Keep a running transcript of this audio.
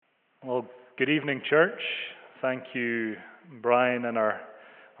Well, good evening, church. Thank you, Brian and our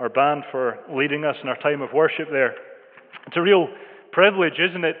band for leading us in our time of worship there. It's a real privilege,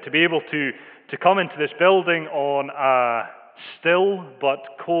 isn't it, to be able to come into this building on a still but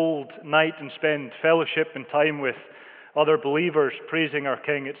cold night and spend fellowship and time with other believers praising our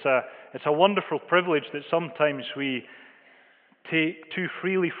King. It's a wonderful privilege that sometimes we take too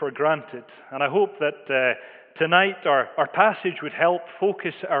freely for granted. And I hope that tonight our passage would help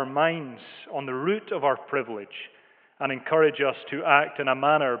focus our minds on the root of our privilege and encourage us to act in a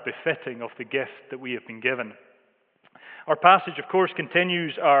manner befitting of the gift that we have been given. Our passage, of course,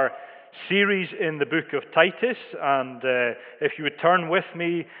 continues our series in the book of Titus, and if you would turn with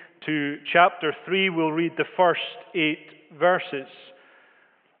me to chapter 3, we'll read the first 8 verses.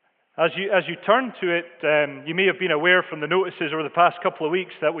 As you turn to it, you may have been aware from the notices over the past couple of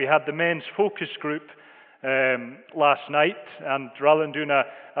weeks that we had the men's focus group last night, and rather than doing a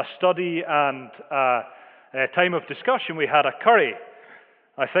study and a time of discussion, we had a curry.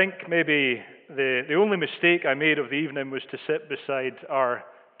 I think maybe the only mistake I made of the evening was to sit beside our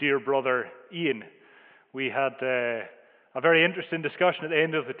dear brother Ian. We had a very interesting discussion at the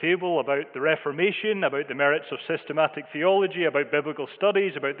end of the table about the Reformation, about the merits of systematic theology, about biblical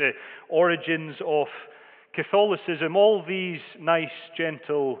studies, about the origins of Catholicism, all these nice,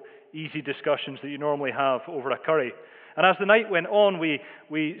 gentle, easy discussions that you normally have over a curry. And as the night went on,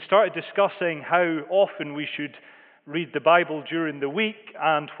 we started discussing how often we should read the Bible during the week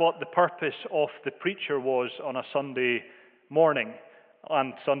and what the purpose of the preacher was on a Sunday morning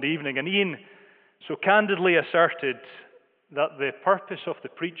and Sunday evening. And Ian so candidly asserted that the purpose of the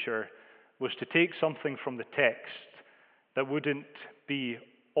preacher was to take something from the text that wouldn't be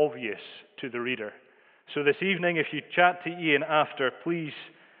obvious to the reader. So this evening, if you chat to Ian after, please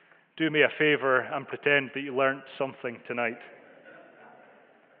do me a favor and pretend that you learnt something tonight.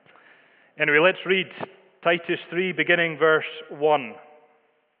 Anyway, let's read Titus 3, beginning verse 1.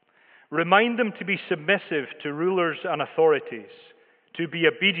 Remind them to be submissive to rulers and authorities, to be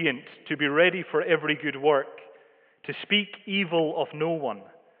obedient, to be ready for every good work, to speak evil of no one,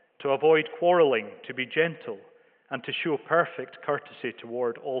 to avoid quarreling, to be gentle, and to show perfect courtesy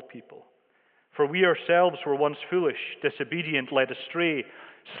toward all people. For we ourselves were once foolish, disobedient, led astray,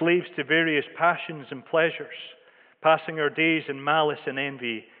 slaves to various passions and pleasures, passing our days in malice and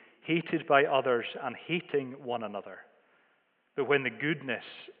envy, hated by others and hating one another. But when the goodness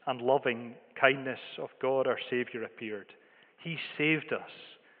and loving kindness of God our Savior appeared, He saved us,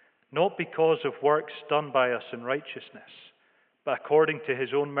 not because of works done by us in righteousness, but according to His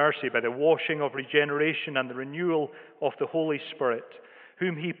own mercy, by the washing of regeneration and the renewal of the Holy Spirit,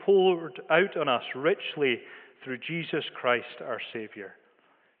 whom He poured out on us richly through Jesus Christ our Savior,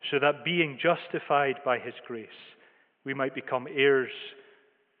 so that being justified by His grace, we might become heirs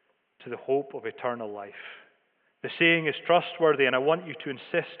to the hope of eternal life. The saying is trustworthy, and I want you to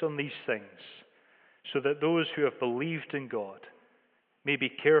insist on these things, so that those who have believed in God may be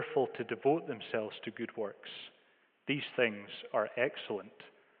careful to devote themselves to good works. These things are excellent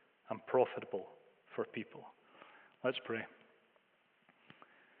and profitable for people. Let's pray.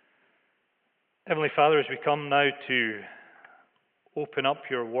 Heavenly Father, as we come now to open up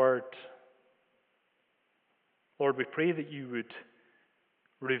your word, Lord, we pray that you would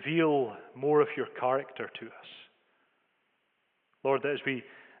reveal more of your character to us. Lord, that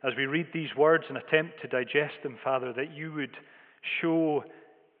as we read these words and attempt to digest them, Father, that you would show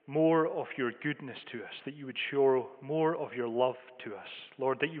more of your goodness to us, that you would show more of your love to us.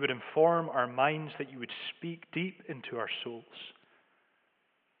 Lord, that you would inform our minds, that you would speak deep into our souls.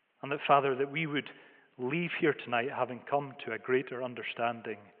 And that, Father, that we would leave here tonight having come to a greater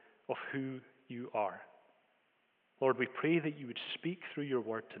understanding of who you are. Lord, we pray that you would speak through your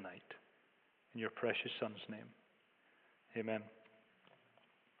word tonight. In your precious Son's name. Amen.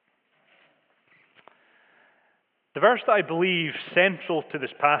 The verse that I believe central to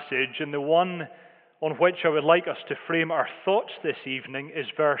this passage, and the one on which I would like us to frame our thoughts this evening, is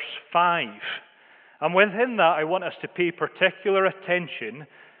verse 5. And within that, I want us to pay particular attention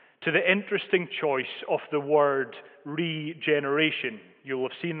to the interesting choice of the word regeneration. You'll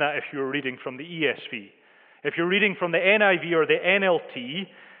have seen that if you were reading from the ESV. If you're reading from the NIV or the NLT,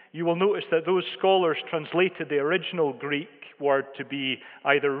 you will notice that those scholars translated the original Greek word to be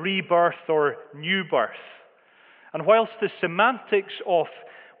either rebirth or new birth. And whilst the semantics of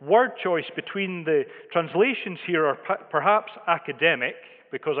word choice between the translations here are perhaps academic,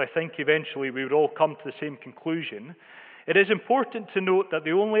 because I think eventually we would all come to the same conclusion, it is important to note that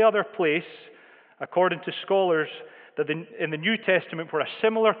the only other place, according to scholars, that in the New Testament where a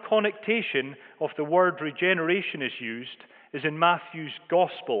similar connotation of the word regeneration is used is in Matthew's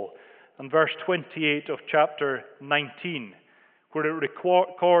Gospel, and verse 28 of chapter 19, where it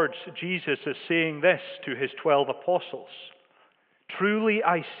records Jesus as saying this to his 12 apostles. Truly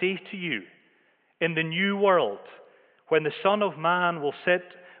I say to you, in the new world, when the Son of Man will sit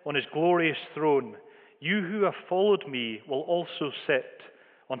on his glorious throne, you who have followed me will also sit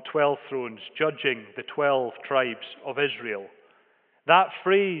on 12 thrones, judging the 12 tribes of Israel. That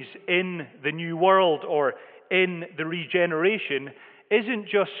phrase, in the new world or in the regeneration, isn't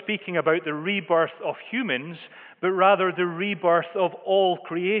just speaking about the rebirth of humans, but rather the rebirth of all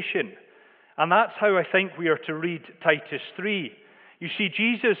creation. And that's how I think we are to read Titus 3. You see,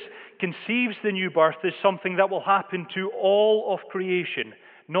 Jesus conceives the new birth as something that will happen to all of creation,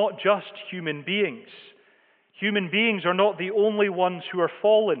 not just human beings. Human beings are not the only ones who are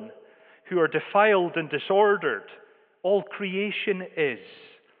fallen, who are defiled and disordered. All creation is.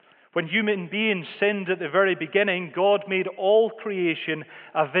 When human beings sinned at the very beginning, God made all creation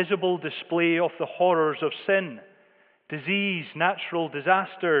a visible display of the horrors of sin. Disease, natural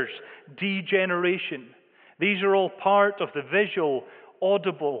disasters, degeneration. These are all part of the visual,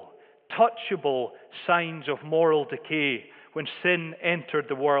 audible, touchable signs of moral decay when sin entered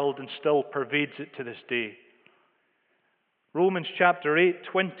the world and still pervades it to this day. Romans chapter 8,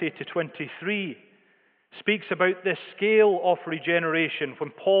 20 to 23 speaks about this scale of regeneration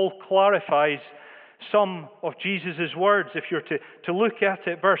when Paul clarifies some of Jesus' words. If you're to look at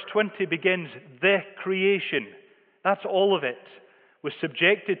it, verse 20 begins, the creation. That's all of it. Was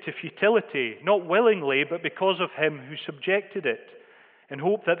subjected to futility, not willingly, but because of him who subjected it, in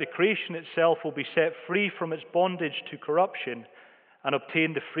hope that the creation itself will be set free from its bondage to corruption and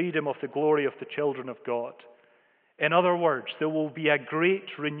obtain the freedom of the glory of the children of God. In other words, there will be a great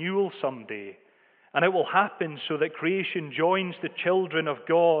renewal someday, and it will happen so that creation joins the children of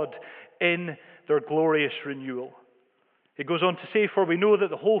God in their glorious renewal. It goes on to say, for we know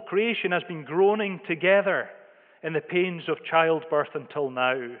that the whole creation has been groaning together in the pains of childbirth until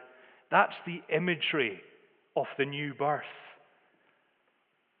now. That's the imagery of the new birth.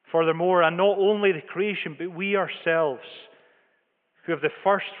 Furthermore, and not only the creation, but we ourselves, who have the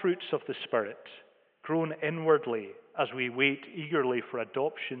first fruits of the Spirit, groan inwardly as we wait eagerly for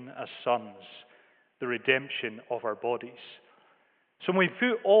adoption as sons, the redemption of our bodies. So when we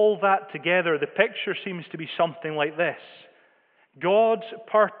put all that together, the picture seems to be something like this. God's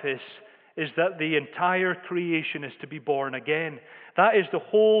purpose is that the entire creation is to be born again. That is, the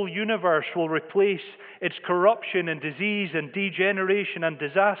whole universe will replace its corruption and disease and degeneration and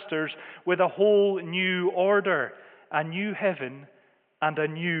disasters with a whole new order, a new heaven and a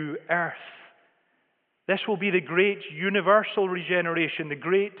new earth. This will be the great universal regeneration, the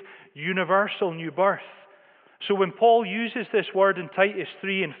great universal new birth. So when Paul uses this word in Titus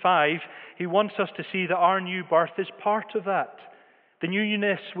 3 and 5, he wants us to see that our new birth is part of that. The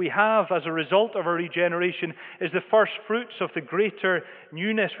newness we have as a result of our regeneration is the first fruits of the greater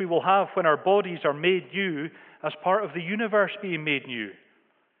newness we will have when our bodies are made new as part of the universe being made new.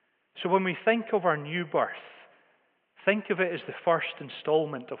 So when we think of our new birth, think of it as the first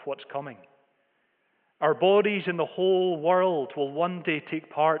installment of what's coming. Our bodies in the whole world will one day take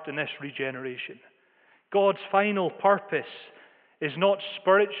part in this regeneration. God's final purpose is not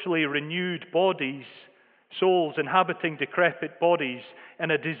spiritually renewed bodies, souls inhabiting decrepit bodies in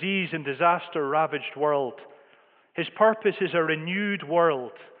a disease and disaster-ravaged world. His purpose is a renewed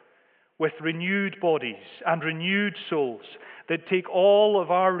world with renewed bodies and renewed souls that take all of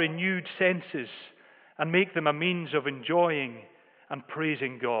our renewed senses and make them a means of enjoying and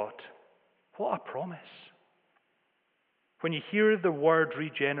praising God. What a promise. When you hear the word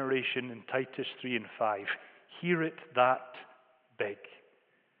regeneration in Titus 3 and 5, hear it that big.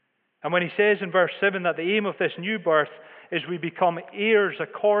 And when he says in verse 7 that the aim of this new birth is we become heirs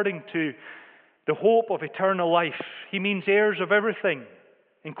according to the hope of eternal life, he means heirs of everything.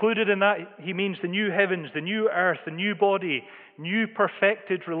 Included in that, he means the new heavens, the new earth, the new body, new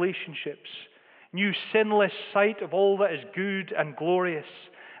perfected relationships, new sinless sight of all that is good and glorious,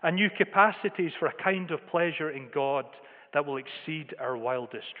 and new capacities for a kind of pleasure in God that will exceed our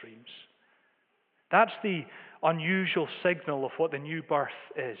wildest dreams. That's the unusual signal of what the new birth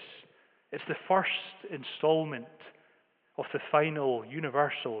is. It's the first installment of the final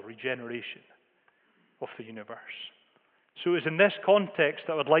universal regeneration of the universe. So it's in this context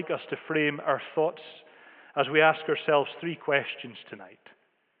that I would like us to frame our thoughts as we ask ourselves three questions tonight.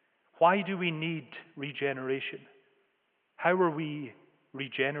 Why do we need regeneration? How are we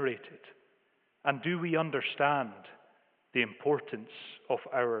regenerated? And do we understand the importance of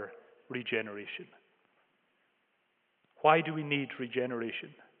our regeneration? Why do we need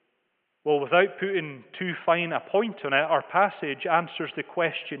regeneration? Well, without putting too fine a point on it, our passage answers the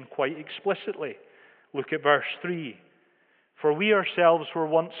question quite explicitly. Look at verse 3. For we ourselves were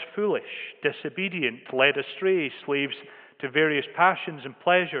once foolish, disobedient, led astray, slaves to various passions and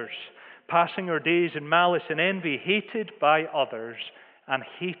pleasures, passing our days in malice and envy, hated by others and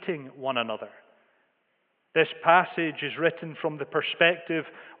hating one another. This passage is written from the perspective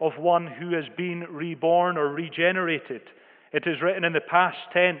of one who has been reborn or regenerated. It is written in the past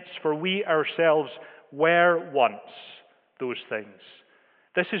tense, for we ourselves were once those things.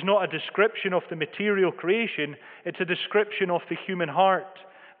 This is not a description of the material creation, it's a description of the human heart.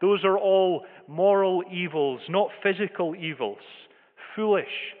 Those are all moral evils, not physical evils. Foolish,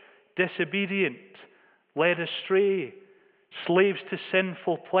 disobedient, led astray, slaves to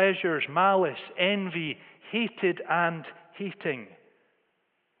sinful pleasures, malice, envy, hated and hating.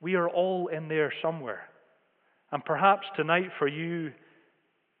 We are all in there somewhere. And perhaps tonight for you,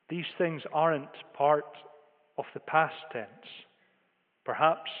 these things aren't part of the past tense.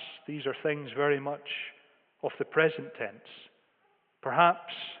 Perhaps these are things very much of the present tense.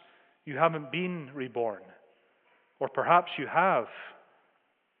 Perhaps you haven't been reborn. Or perhaps you have,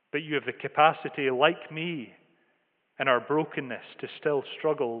 but you have the capacity, like me, in our brokenness, to still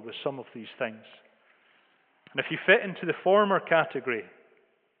struggle with some of these things. And if you fit into the former category,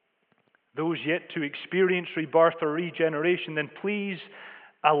 those yet to experience rebirth or regeneration, then please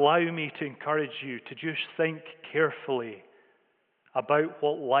allow me to encourage you to just think carefully about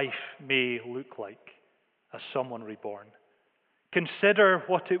what life may look like as someone reborn. Consider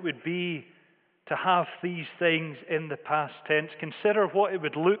what it would be to have these things in the past tense. Consider what it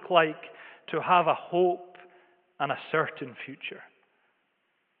would look like to have a hope and a certain future.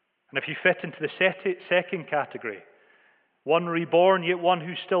 And if you fit into the second category, one reborn, yet one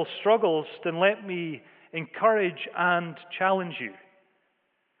who still struggles, then let me encourage and challenge you.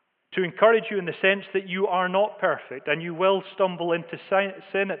 To encourage you in the sense that you are not perfect and you will stumble into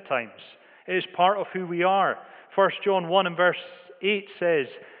sin at times. It is part of who we are. 1 John 1 and verse 8 says,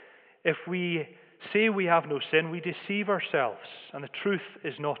 if we say we have no sin, we deceive ourselves and the truth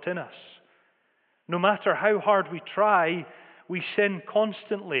is not in us. No matter how hard we try, we sin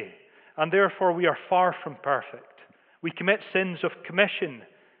constantly and therefore we are far from perfect. We commit sins of commission,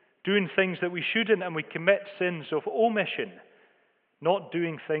 doing things that we shouldn't, and we commit sins of omission, not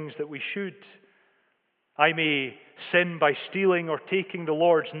doing things that we should. I may sin by stealing or taking the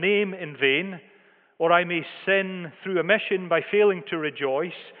Lord's name in vain, or I may sin through omission by failing to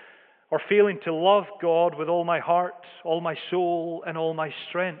rejoice, or failing to love God with all my heart, all my soul, and all my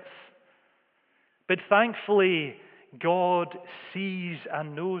strength. But thankfully, God sees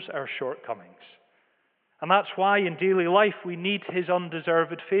and knows our shortcomings. And that's why in daily life we need His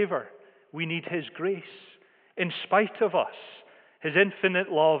undeserved favor. We need His grace. In spite of us, His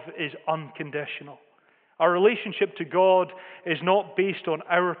infinite love is unconditional. Our relationship to God is not based on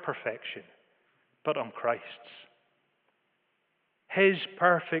our perfection, but on Christ's. His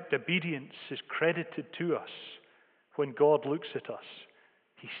perfect obedience is credited to us when God looks at us.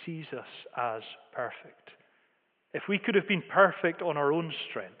 He sees us as perfect. If we could have been perfect on our own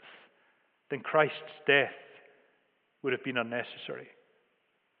strength, then Christ's death would have been unnecessary.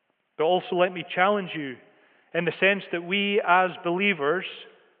 But also let me challenge you in the sense that we as believers,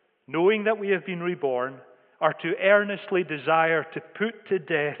 knowing that we have been reborn, are to earnestly desire to put to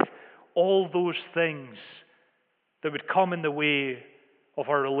death all those things that would come in the way of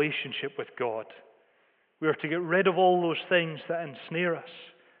our relationship with God. We are to get rid of all those things that ensnare us.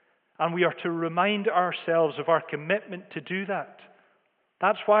 And we are to remind ourselves of our commitment to do that.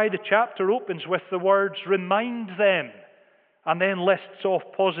 That's why the chapter opens with the words, remind them, and then lists off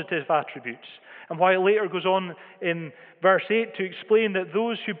positive attributes. And why it later goes on in verse 8 to explain that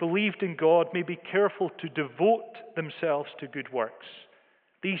those who believed in God may be careful to devote themselves to good works.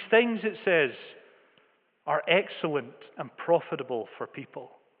 These things, it says, are excellent and profitable for people.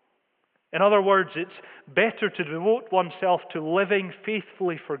 In other words, it's better to devote oneself to living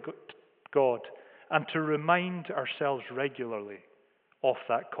faithfully for God and to remind ourselves regularly of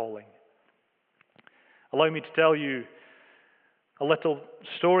that calling. Allow me to tell you a little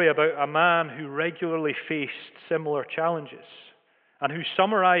story about a man who regularly faced similar challenges and who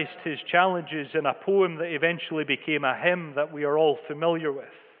summarized his challenges in a poem that eventually became a hymn that we are all familiar with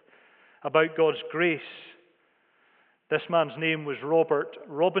about God's grace. This man's name was Robert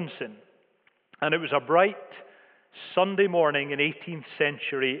Robinson, and it was a bright Sunday morning in 18th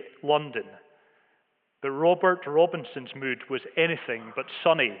century London. But Robert Robinson's mood was anything but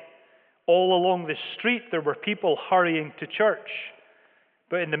sunny. All along the street there were people hurrying to church.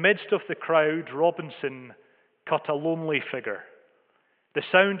 But in the midst of the crowd, Robinson cut a lonely figure. The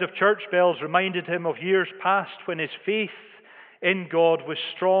sound of church bells reminded him of years past when his faith in God was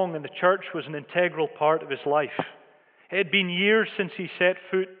strong and the church was an integral part of his life. It had been years since he set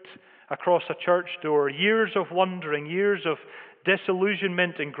foot across a church door, years of wandering, years of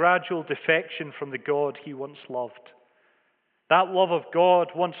disillusionment and gradual defection from the God he once loved. That love of God,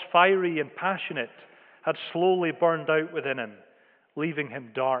 once fiery and passionate, had slowly burned out within him, leaving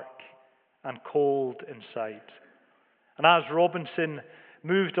him dark and cold inside. And as Robinson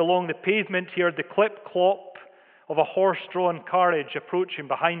moved along the pavement, he heard the clip-clop of a horse-drawn carriage approaching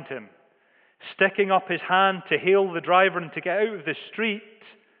behind him. Sticking up his hand to hail the driver and to get out of the street,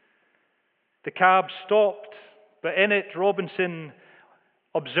 the cab stopped, but in it Robinson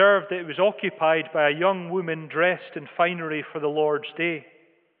observed that it was occupied by a young woman dressed in finery for the Lord's day.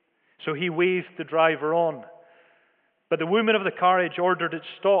 So he waved the driver on. But the woman of the carriage ordered it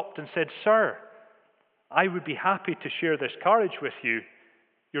stopped and said, "Sir, I would be happy to share this carriage with you.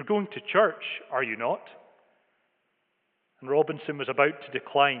 You're going to church, are you not?" And Robinson was about to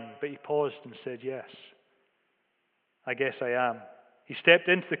decline, but he paused and said, "Yes, I guess I am." He stepped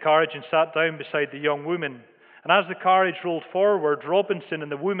into the carriage and sat down beside the young woman. And as the carriage rolled forward, Robinson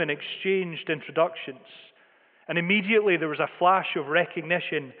and the woman exchanged introductions. And immediately there was a flash of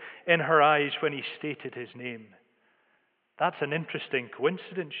recognition in her eyes when he stated his name. "That's an interesting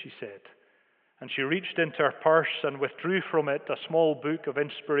coincidence," she said. And she reached into her purse and withdrew from it a small book of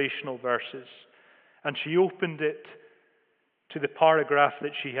inspirational verses. And she opened it to the paragraph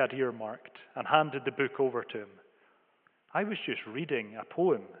that she had earmarked and handed the book over to him. "I was just reading a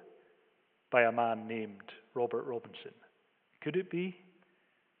poem by a man named Robert Robinson. Could it be?"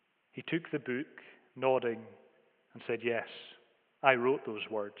 He took the book, nodding, and said, "Yes, I wrote those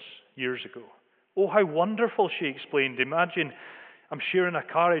words years ago." "Oh, how wonderful," she explained. "Imagine I'm sharing a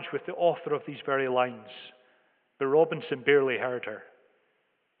carriage with the author of these very lines." But Robinson barely heard her.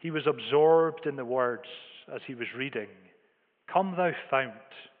 He was absorbed in the words as he was reading. "Come, thou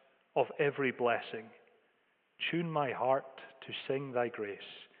fount of every blessing, tune my heart to sing thy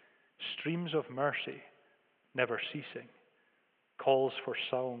grace. Streams of mercy, never ceasing, calls for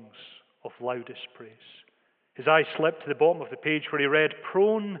songs of loudest praise." His eye slipped to the bottom of the page where he read,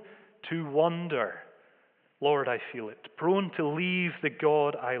 "Prone to wander, Lord, I feel it. Prone to leave the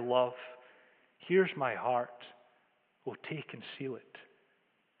God I love. Here's my heart. Oh, take and seal it.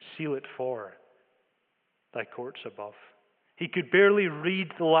 Seal it for thy courts above." He could barely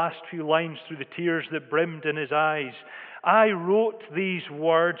read the last few lines through the tears that brimmed in his eyes. "I wrote these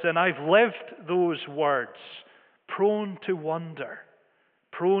words and I've lived those words. Prone to wander,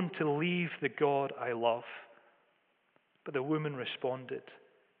 prone to leave the God I love." But the woman responded,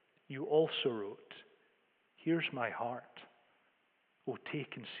 "You also wrote, here's my heart. Oh,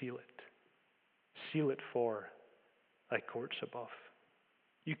 take and seal it. Seal it for thy courts above."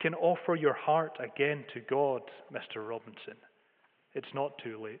 You can offer your heart again to God, Mr. Robinson. It's not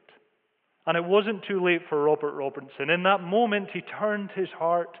too late. And it wasn't too late for Robert Robinson. In that moment, he turned his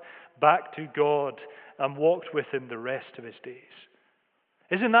heart back to God and walked with him the rest of his days.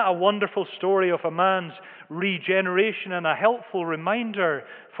 Isn't that a wonderful story of a man's regeneration and a helpful reminder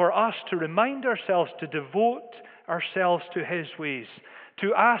for us to remind ourselves to devote ourselves to his ways,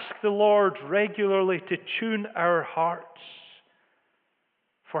 to ask the Lord regularly to tune our hearts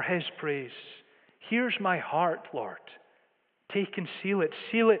for his praise. "Here's my heart, Lord. Take and seal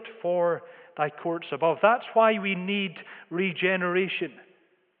it for thy courts above." That's why we need regeneration.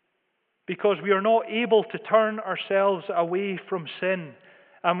 Because we are not able to turn ourselves away from sin.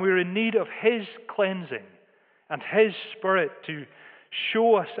 And we're in need of his cleansing and his Spirit to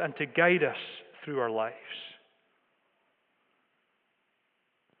show us and to guide us through our lives.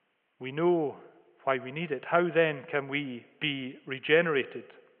 We know why we need it. How then can we be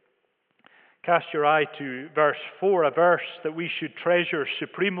regenerated? Cast your eye to verse 4, a verse that we should treasure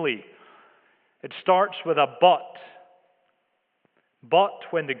supremely. It starts with a but.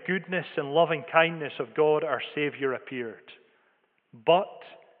 "But when the goodness and loving kindness of God our Savior appeared." But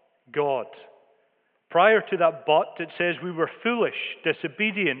God. Prior to that but, it says we were foolish,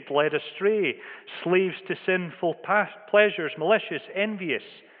 disobedient, led astray, slaves to sinful pleasures, malicious, envious,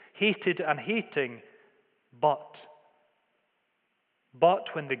 hated and hating.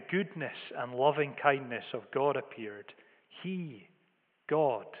 But when the goodness and loving kindness of God appeared, He,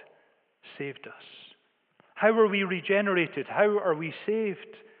 God, saved us. How are we regenerated? How are we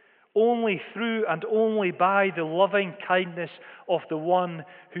saved? Only through and only by the loving kindness of the one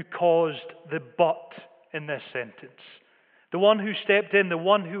who caused the but in this sentence. The one who stepped in, the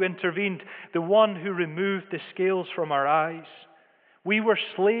one who intervened, the one who removed the scales from our eyes. We were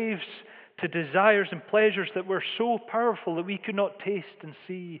slaves to desires and pleasures that were so powerful that we could not taste and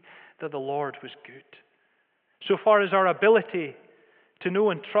see that the Lord was good. So far as our ability to know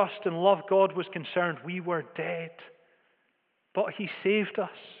and trust and love God was concerned, we were dead. But He saved us,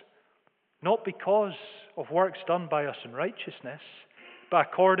 not because of works done by us in righteousness, but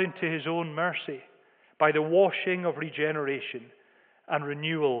according to His own mercy, by the washing of regeneration and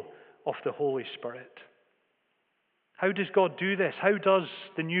renewal of the Holy Spirit. How does God do this? How does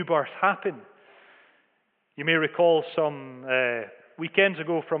the new birth happen? You may recall some weekends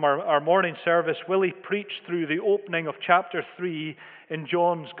ago from our morning service, Willie preached through the opening of chapter 3 in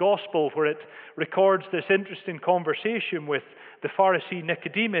John's Gospel, where it records this interesting conversation with the Pharisee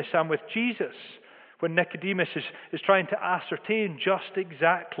Nicodemus and with Jesus, when Nicodemus is trying to ascertain just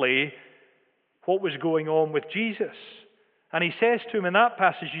exactly what was going on with Jesus. And he says to him in that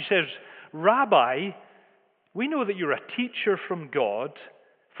passage, he says, "Rabbi, we know that you're a teacher from God,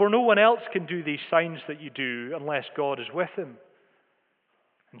 for no one else can do these signs that you do unless God is with him."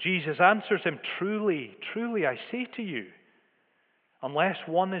 And Jesus answers him, "Truly, truly, I say to you, unless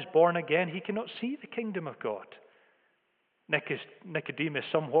one is born again, he cannot see the kingdom of God." Nicodemus,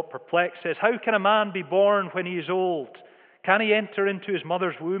 somewhat perplexed, says, "How can a man be born when he is old? Can he enter into his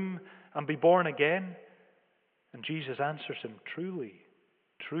mother's womb and be born again?" And Jesus answers him, "Truly,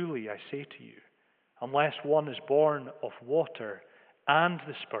 truly, I say to you, unless one is born of water and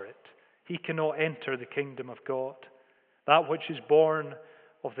the Spirit, he cannot enter the kingdom of God. That which is born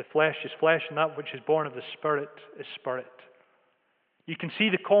of the flesh is flesh, and that which is born of the Spirit is spirit." You can see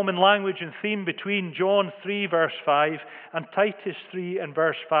the common language and theme between John 3 verse 5 and Titus 3 and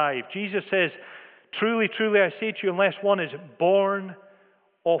verse 5. Jesus says, "Truly, truly, I say to you, unless one is born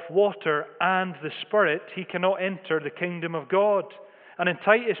of water and the Spirit, he cannot enter the kingdom of God." And in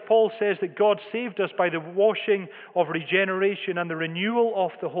Titus, Paul says that God saved us by the washing of regeneration and the renewal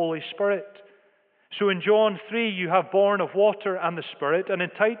of the Holy Spirit. So in John 3, you have born of water and the Spirit, and in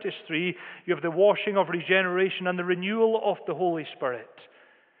Titus 3, you have the washing of regeneration and the renewal of the Holy Spirit.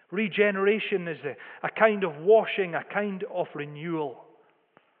 Regeneration is a kind of washing, a kind of renewal.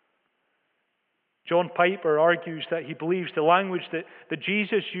 John Piper argues that he believes the language that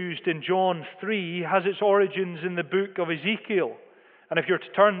Jesus used in John 3 has its origins in the book of Ezekiel. And if you're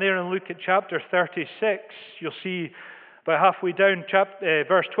to turn there and look at chapter 36, you'll see about halfway down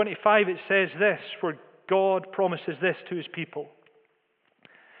verse 25, it says this, "For God promises this to his people.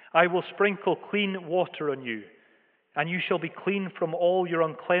 I will sprinkle clean water on you, and you shall be clean from all your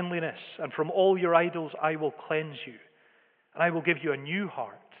uncleanliness, and from all your idols I will cleanse you. And I will give you a new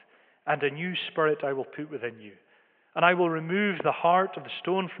heart, and a new spirit I will put within you. And I will remove the heart of the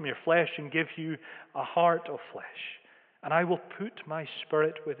stone from your flesh and give you a heart of flesh. And I will put my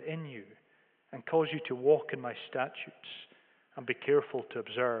spirit within you and cause you to walk in my statutes and be careful to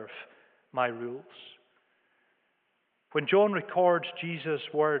observe my rules." When John records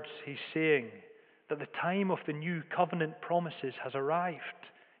Jesus' words, he's saying that the time of the new covenant promises has arrived.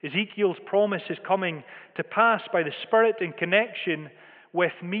 Ezekiel's promise is coming to pass by the Spirit in connection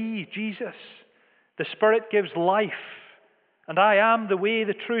with me, Jesus. The Spirit gives life, and I am the way,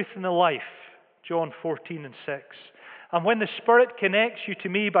 the truth, and the life, John 14 and 6. And when the Spirit connects you to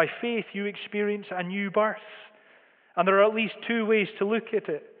me by faith, you experience a new birth. And there are at least two ways to look at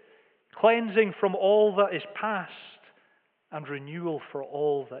it: cleansing from all that is past and renewal for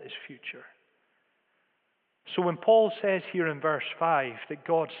all that is future. So when Paul says here in verse 5 that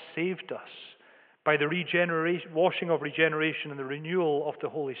God saved us by the washing of regeneration and the renewal of the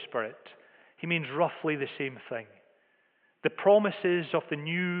Holy Spirit, he means roughly the same thing. The promises of the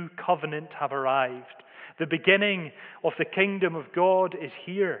new covenant have arrived. The beginning of the kingdom of God is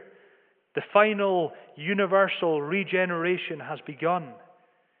here. The final universal regeneration has begun.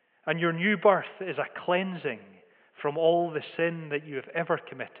 And your new birth is a cleansing from all the sin that you have ever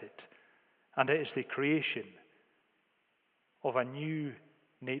committed. And it is the creation of a new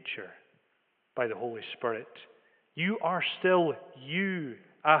nature by the Holy Spirit. You are still you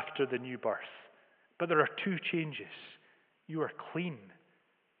after the new birth. But there are two changes. You are clean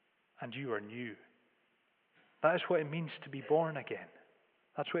and you are new. That is what it means to be born again.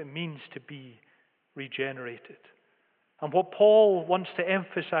 That's what it means to be regenerated. And what Paul wants to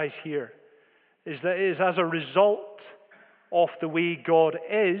emphasize here is that it is as a result of the way God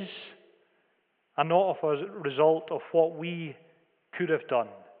is, and not as a result of what we could have done,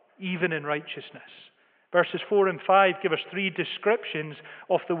 even in righteousness. Verses 4 and 5 give us three descriptions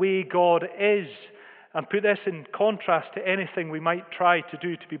of the way God is, and put this in contrast to anything we might try to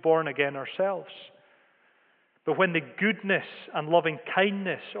do to be born again ourselves. But when the goodness and loving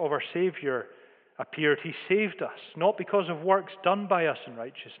kindness of our Savior appeared, he saved us, not because of works done by us in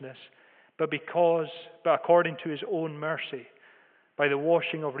righteousness, but according to his own mercy, by the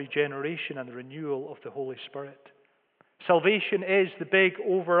washing of regeneration and the renewal of the Holy Spirit. Salvation is the big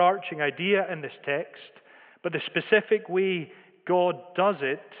overarching idea in this text, but the specific way God does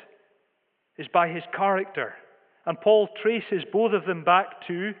it is by his character. And Paul traces both of them back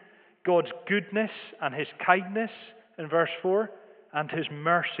to God's goodness and his kindness in verse 4 and his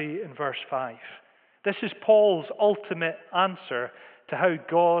mercy in verse 5. This is Paul's ultimate answer to how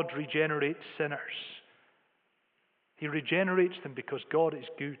God regenerates sinners. He regenerates them because God is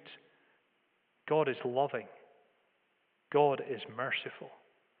good. God is loving. God is merciful.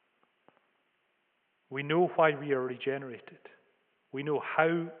 We know why we are regenerated. We know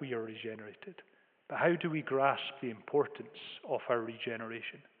how we are regenerated. But how do we grasp the importance of our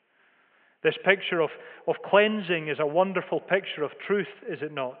regeneration? This picture of cleansing is a wonderful picture of truth, is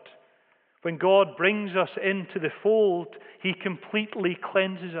it not? When God brings us into the fold, he completely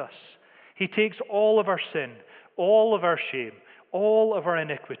cleanses us. He takes all of our sin, all of our shame, all of our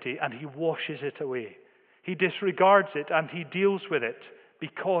iniquity, and he washes it away. He disregards it and he deals with it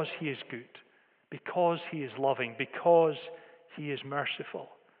because he is good, because he is loving, because he is merciful.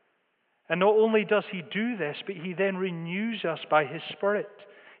 And not only does he do this, but he then renews us by his Spirit.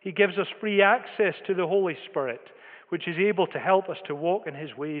 He gives us free access to the Holy Spirit, which is able to help us to walk in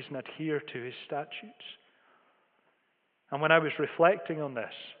his ways and adhere to his statutes. And when I was reflecting on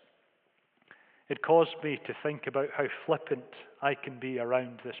this, it caused me to think about how flippant I can be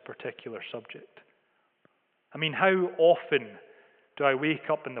around this particular subject. I mean, how often do I wake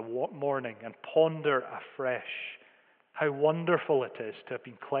up in the morning and ponder afresh how wonderful it is to have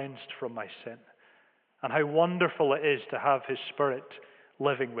been cleansed from my sin, and how wonderful it is to have his Spirit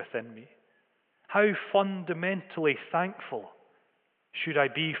living within me. How fundamentally thankful should I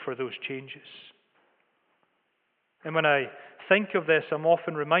be for those changes? And when I think of this, I'm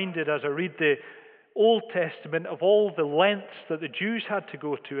often reminded as I read the Old Testament of all the lengths that the Jews had to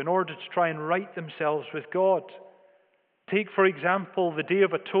go to in order to try and right themselves with God. Take, for example, the Day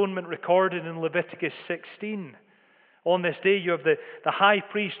of Atonement recorded in Leviticus 16. On this day, you have the high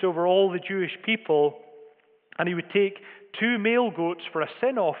priest over all the Jewish people, and he would take 2 male goats for a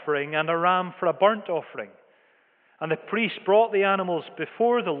sin offering and a ram for a burnt offering. And the priest brought the animals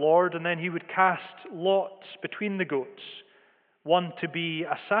before the Lord, and then he would cast lots between the goats, one to be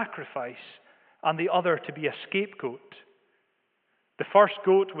a sacrifice and the other to be a scapegoat. The first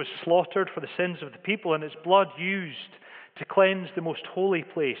goat was slaughtered for the sins of the people, and its blood used to cleanse the most holy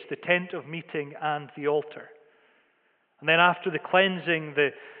place, the tent of meeting and the altar. And then after the cleansing,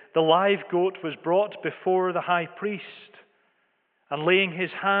 the live goat was brought before the high priest, and laying his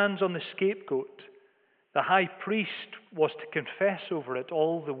hands on the scapegoat, the high priest was to confess over it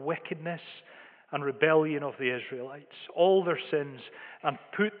all the wickedness and rebellion of the Israelites, all their sins, and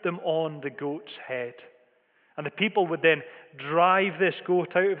put them on the goat's head. And the people would then drive this goat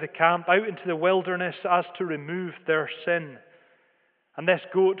out of the camp, out into the wilderness, as to remove their sin. And this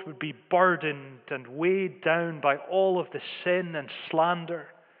goat would be burdened and weighed down by all of the sin and slander,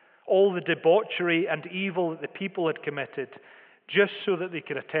 all the debauchery and evil that the people had committed, just so that they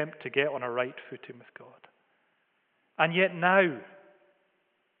could attempt to get on a right footing with God. And yet now,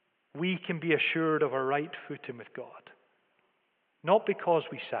 we can be assured of a right footing with God. Not because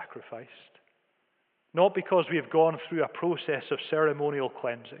we sacrificed, not because we have gone through a process of ceremonial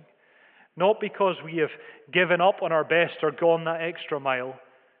cleansing, not because we have given up on our best or gone that extra mile,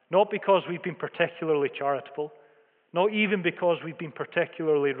 not because we've been particularly charitable, not even because we've been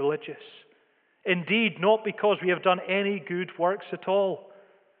particularly religious. Indeed, not because we have done any good works at all.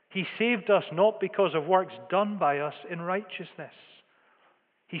 He saved us not because of works done by us in righteousness.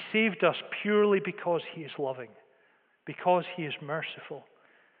 He saved us purely because he is loving, because he is merciful,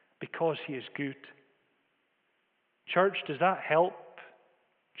 because he is good. Church, does that help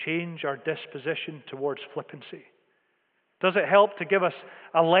change our disposition towards flippancy? Does it help to give us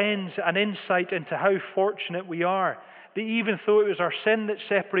a lens, an insight into how fortunate we are, that even though it was our sin that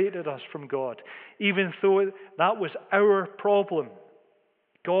separated us from God, even though that was our problem,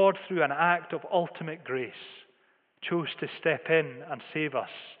 God, through an act of ultimate grace, chose to step in and save us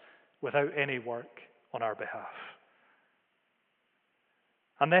without any work on our behalf.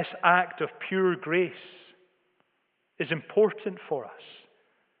 And this act of pure grace is important for us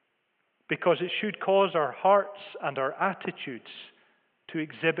because it should cause our hearts and our attitudes to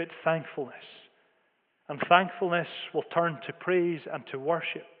exhibit thankfulness. And thankfulness will turn to praise and to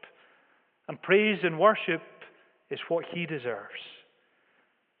worship. And praise and worship is what he deserves.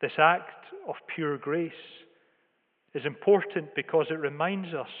 This act of pure grace is important because it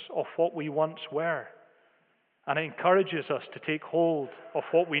reminds us of what we once were. And it encourages us to take hold of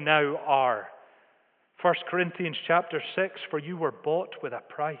what we now are. 1 Corinthians chapter 6, for you were bought with a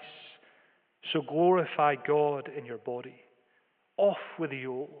price. So glorify God in your body. Off with the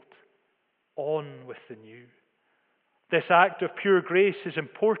old, on with the new. This act of pure grace is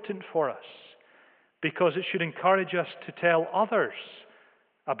important for us because it should encourage us to tell others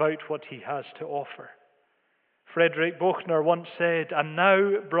about what he has to offer. Frederick Buechner once said, "And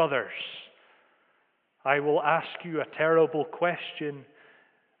now, brothers, I will ask you a terrible question,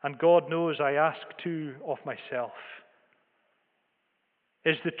 and God knows I ask too of myself.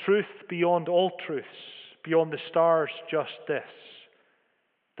 Is the truth beyond all truths, beyond the stars, just this,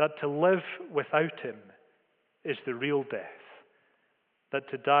 that to live without him is the real death, that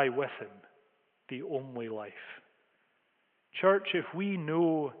to die with him the only life?" Church, if we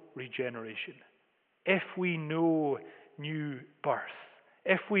know regeneration, if we know new birth,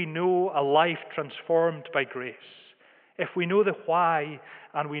 if we know a life transformed by grace, if we know the why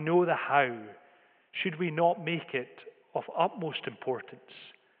and we know the how, should we not make it of utmost importance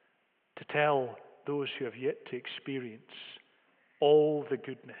to tell those who have yet to experience all the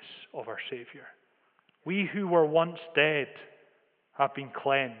goodness of our Saviour? We who were once dead have been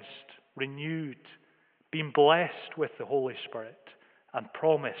cleansed, renewed, been blessed with the Holy Spirit, and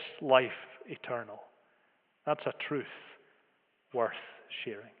promised life eternal. That's a truth worth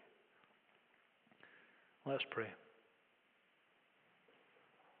sharing. Let's pray.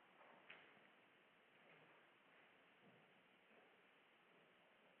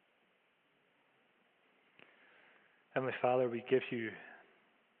 Heavenly Father, we give you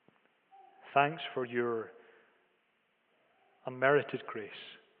thanks for your unmerited grace.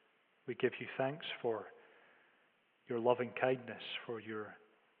 We give you thanks for your loving kindness, for your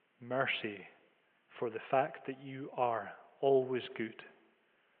mercy, for the fact that you are always good.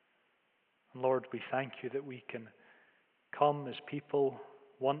 And Lord, we thank you that we can come as people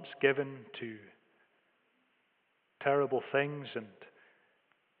once given to terrible things and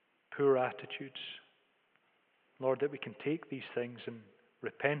poor attitudes. Lord, that we can take these things and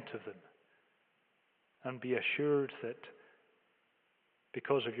repent of them and be assured that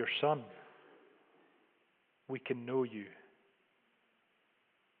because of your Son, we can know you.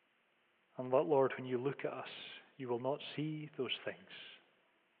 And that, Lord, when you look at us, you will not see those things,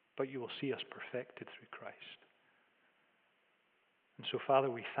 but you will see us perfected through Christ. And so, Father,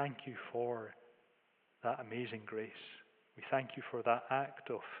 we thank you for that amazing grace. We thank you for that act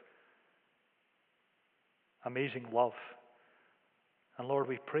of amazing love. And Lord,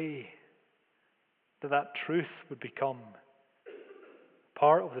 we pray that that truth would become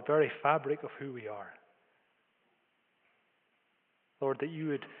part of the very fabric of who we are. Lord, that you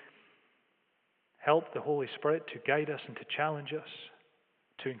would help the Holy Spirit to guide us and to challenge us,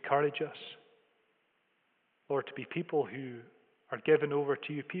 to encourage us. Lord, to be people who are given over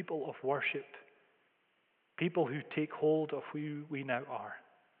to you, people of worship, people who take hold of who we now are.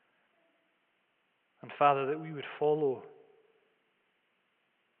 And Father, that we would follow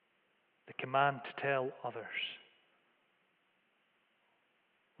the command to tell others.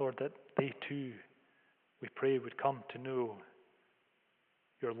 Lord, that they too, we pray, would come to know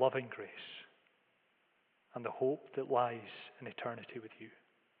your loving grace and the hope that lies in eternity with you.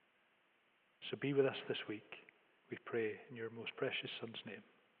 So be with us this week, we pray in your most precious Son's name.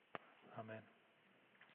 Amen.